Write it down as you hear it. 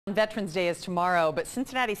Veterans Day is tomorrow, but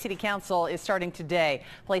Cincinnati City Council is starting today,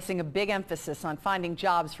 placing a big emphasis on finding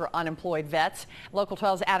jobs for unemployed vets. Local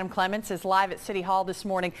 12's Adam Clements is live at City Hall this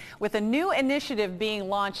morning with a new initiative being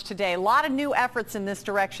launched today. A lot of new efforts in this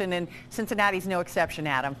direction, and Cincinnati's no exception,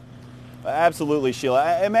 Adam. Absolutely, Sheila.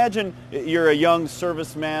 I imagine you're a young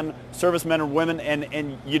servicemen or women,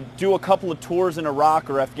 and you do a couple of tours in Iraq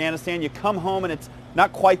or Afghanistan. You come home and it's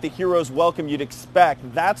not quite the hero's welcome you'd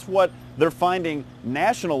expect. That's what they're finding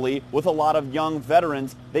nationally with a lot of young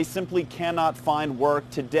veterans. They simply cannot find work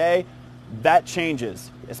today. That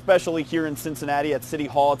changes, especially here in Cincinnati at City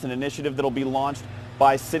Hall. It's an initiative that'll be launched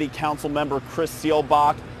by City Council member Chris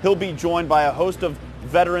Seelbach. He'll be joined by a host of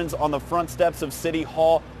veterans on the front steps of City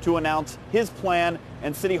Hall to announce his plan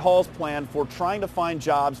and City Hall's plan for trying to find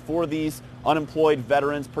jobs for these unemployed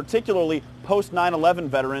veterans, particularly post 9/11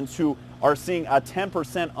 veterans who are seeing a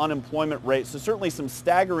 10% unemployment rate. So certainly some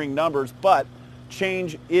staggering numbers, but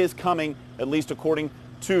change is coming, at least according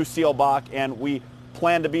to Seelbach, and we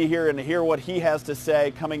plan to be here and hear what he has to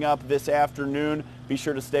say coming up this afternoon. Be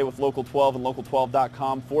sure to stay with Local 12 and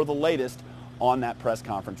local12.com for the latest on that press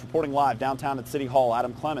conference. Reporting live downtown at City Hall,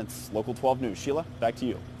 Adam Clements, Local 12 News. Sheila, back to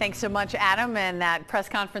you. Thanks so much, Adam. And that press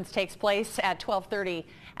conference takes place at 12:30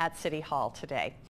 at City Hall today.